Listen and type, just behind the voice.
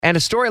And a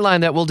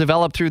storyline that will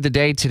develop through the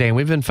day today. And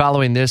we've been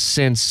following this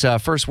since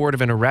first word of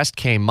an arrest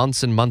came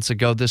months and months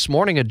ago. This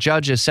morning, a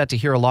judge is set to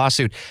hear a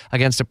lawsuit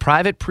against a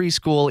private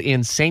preschool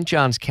in St.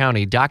 Johns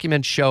County.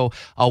 Documents show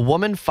a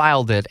woman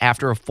filed it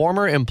after a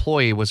former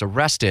employee was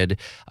arrested,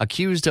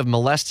 accused of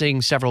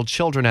molesting several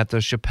children at the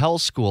Chappelle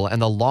School and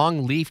the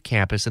Longleaf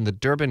campus in the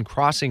Durbin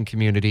Crossing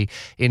community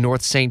in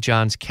North St.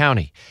 Johns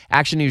County.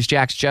 Action News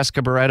Jack's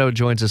Jessica Barreto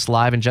joins us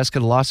live. And Jessica,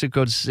 the lawsuit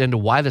goes into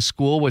why the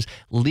school was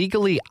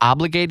legally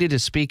obligated to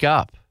speak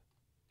up.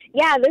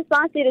 Yeah, this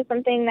lawsuit is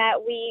something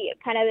that we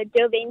kind of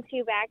dove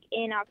into back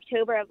in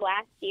October of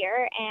last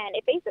year, and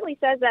it basically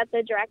says that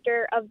the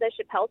director of the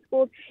Chappelle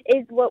Schools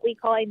is what we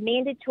call a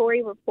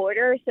mandatory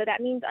reporter. So that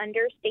means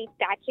under state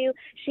statute,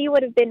 she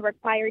would have been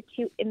required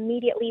to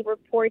immediately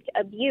report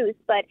abuse.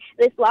 But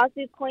this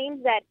lawsuit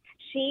claims that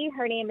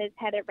her name is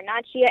Heather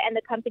Bonaccia, and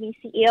the company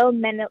CEO,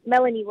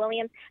 Melanie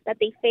Williams, that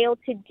they failed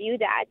to do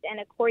that.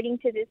 And according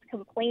to this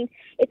complaint,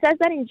 it says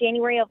that in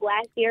January of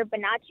last year,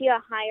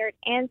 Bonaccia hired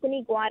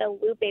Anthony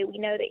Guadalupe. We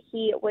know that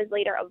he was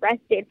later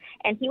arrested,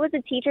 and he was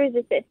a teacher's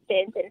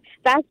assistant. And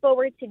fast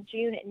forward to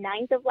June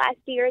 9th of last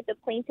year, the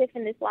plaintiff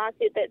in this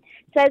lawsuit that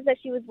says that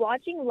she was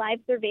watching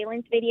live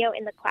surveillance video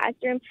in the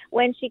classroom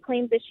when she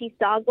claims that she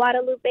saw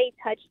Guadalupe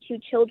touch two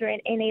children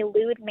in a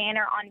lewd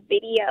manner on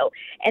video.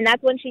 And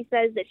that's when she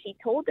says that she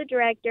told the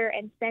director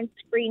and sent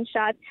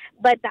screenshots.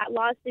 But that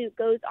lawsuit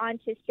goes on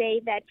to say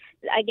that,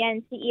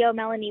 again, CEO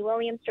Melanie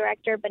Williams,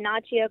 director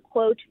Bonaccia,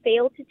 quote,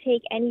 failed to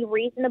take any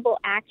reasonable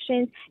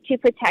actions to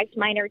protect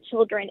minor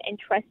children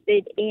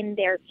entrusted in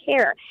their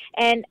care.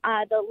 And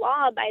the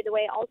law, by the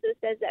way, also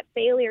says that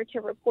failure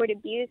to report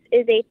abuse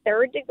is a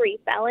third-degree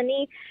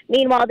felony.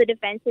 Meanwhile, the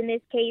defense in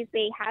this case,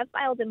 they have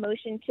filed a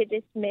motion to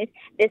dismiss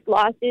this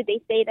lawsuit.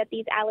 They say that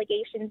these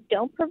allegations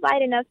don't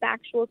provide enough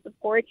factual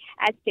support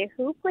as to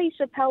who placed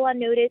Chappelle on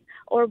notice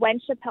or when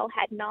Chappelle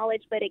had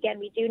knowledge. But again,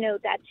 we do know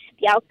that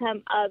the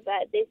outcome of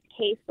this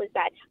case was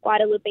that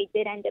Guadalupe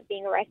did end up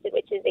being arrested,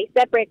 which is a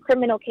separate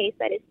criminal case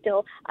that is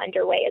still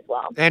underway as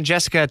well. And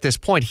Jessica, at this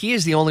point, he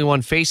is the only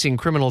one facing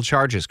criminal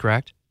charges,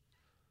 correct?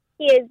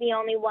 He is the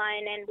only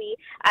one, and we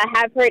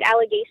have heard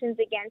allegations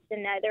against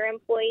another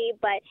employee,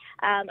 but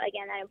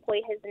again, that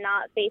employee has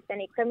not faced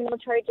any criminal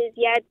charges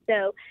yet,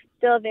 so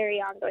still a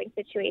very ongoing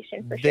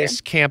situation for sure.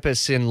 This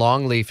campus in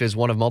Longleaf is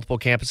one of multiple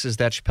campuses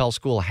that Chappelle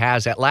School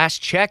has. At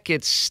last check,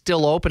 it's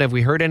still open. Have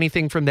we heard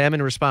anything from them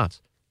in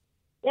response?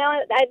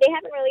 No, they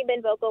haven't really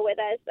been vocal with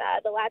us.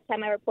 The last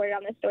time I reported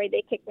on this story,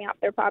 they kicked me off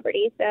their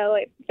property, so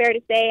it's fair to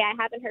say I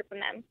haven't heard from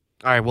them.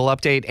 All right, we'll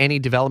update any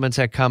developments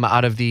that come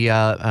out of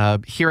the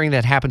hearing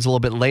that happens a little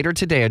bit later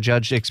today. A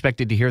judge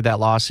expected to hear that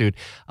lawsuit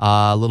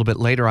a little bit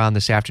later on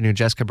this afternoon.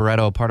 Jessica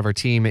Barreto, part of our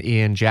team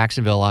in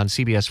Jacksonville on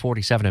CBS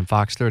 47 and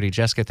Fox 30.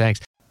 Jessica, thanks.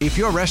 If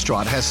your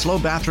restaurant has slow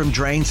bathroom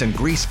drains and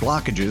grease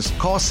blockages,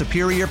 call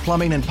Superior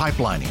Plumbing and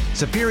Pipelining.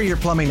 Superior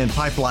Plumbing and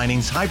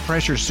Pipelining's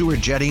high-pressure sewer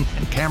jetting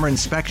and camera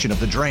inspection of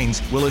the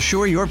drains will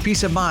assure your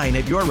peace of mind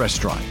at your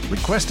restaurant.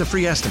 Request a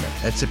free estimate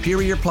at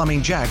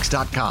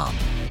SuperiorPlumbingJacks.com.